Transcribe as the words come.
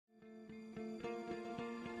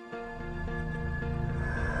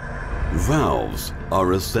Valves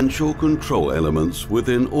are essential control elements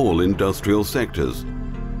within all industrial sectors.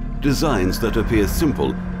 Designs that appear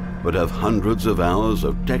simple but have hundreds of hours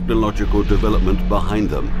of technological development behind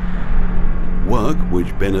them. Work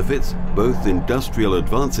which benefits both industrial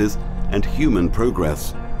advances and human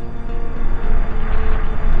progress.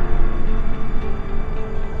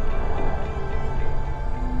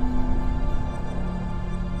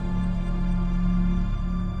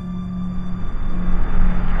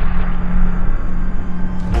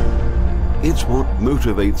 It's what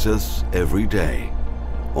motivates us every day,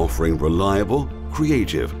 offering reliable,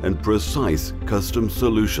 creative and precise custom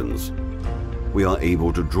solutions. We are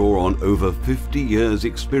able to draw on over 50 years'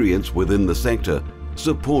 experience within the sector,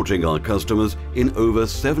 supporting our customers in over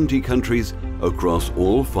 70 countries across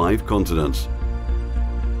all 5 continents.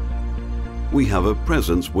 We have a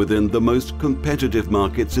presence within the most competitive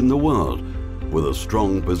markets in the world, with a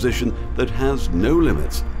strong position that has no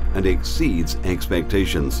limits and exceeds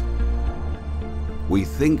expectations. We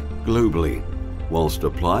think globally, whilst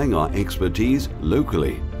applying our expertise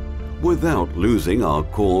locally, without losing our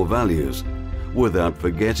core values, without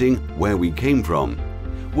forgetting where we came from,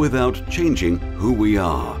 without changing who we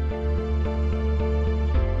are.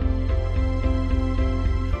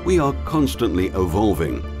 We are constantly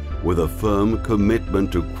evolving, with a firm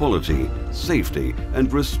commitment to quality, safety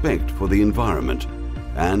and respect for the environment,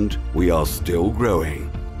 and we are still growing.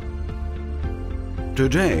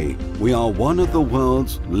 Today, we are one of the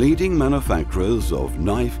world's leading manufacturers of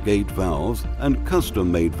knife gate valves and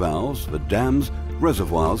custom-made valves for dams,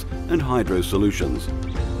 reservoirs and hydro solutions.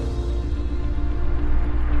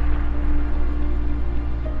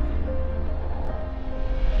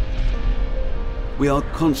 We are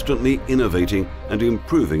constantly innovating and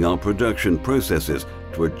improving our production processes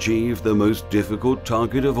to achieve the most difficult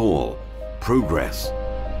target of all, progress.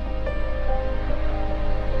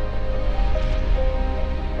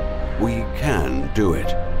 We can do it.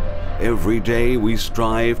 Every day we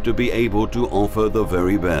strive to be able to offer the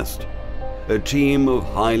very best. A team of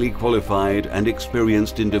highly qualified and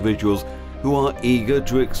experienced individuals who are eager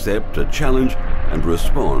to accept a challenge and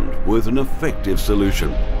respond with an effective solution.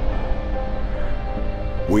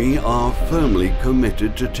 We are firmly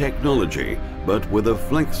committed to technology, but with a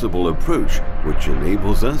flexible approach which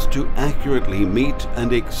enables us to accurately meet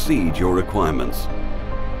and exceed your requirements.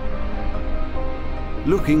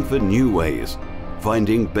 Looking for new ways,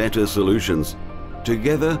 finding better solutions.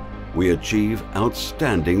 Together, we achieve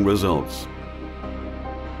outstanding results.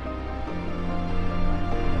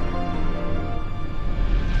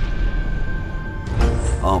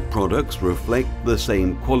 Our products reflect the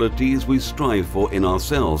same qualities we strive for in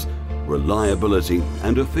ourselves, reliability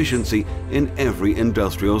and efficiency in every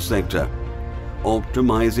industrial sector,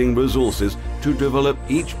 optimizing resources to develop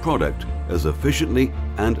each product as efficiently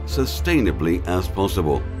and sustainably as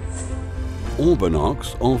possible.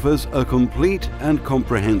 Orbinox offers a complete and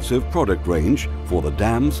comprehensive product range for the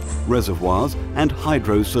dams, reservoirs and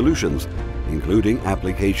hydro solutions, including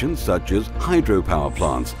applications such as hydropower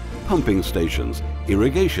plants, pumping stations,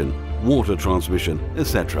 irrigation, water transmission,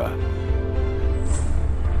 etc.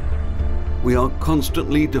 We are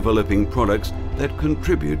constantly developing products that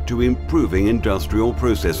contribute to improving industrial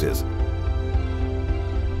processes.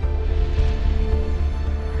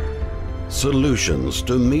 Solutions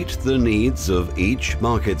to meet the needs of each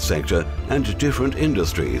market sector and different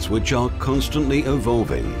industries which are constantly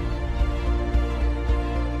evolving.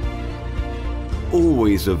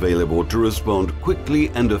 Always available to respond quickly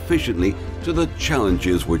and efficiently to the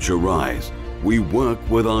challenges which arise. We work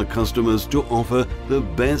with our customers to offer the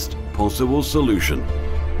best possible solution.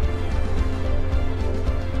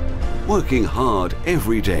 Working hard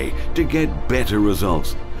every day to get better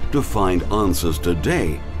results, to find answers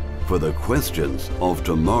today for the questions of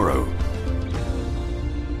tomorrow.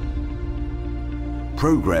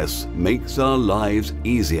 Progress makes our lives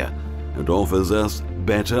easier and offers us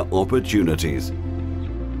better opportunities.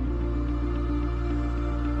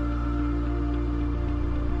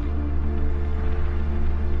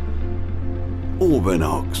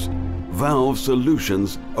 Orbinox, valve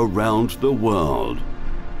solutions around the world.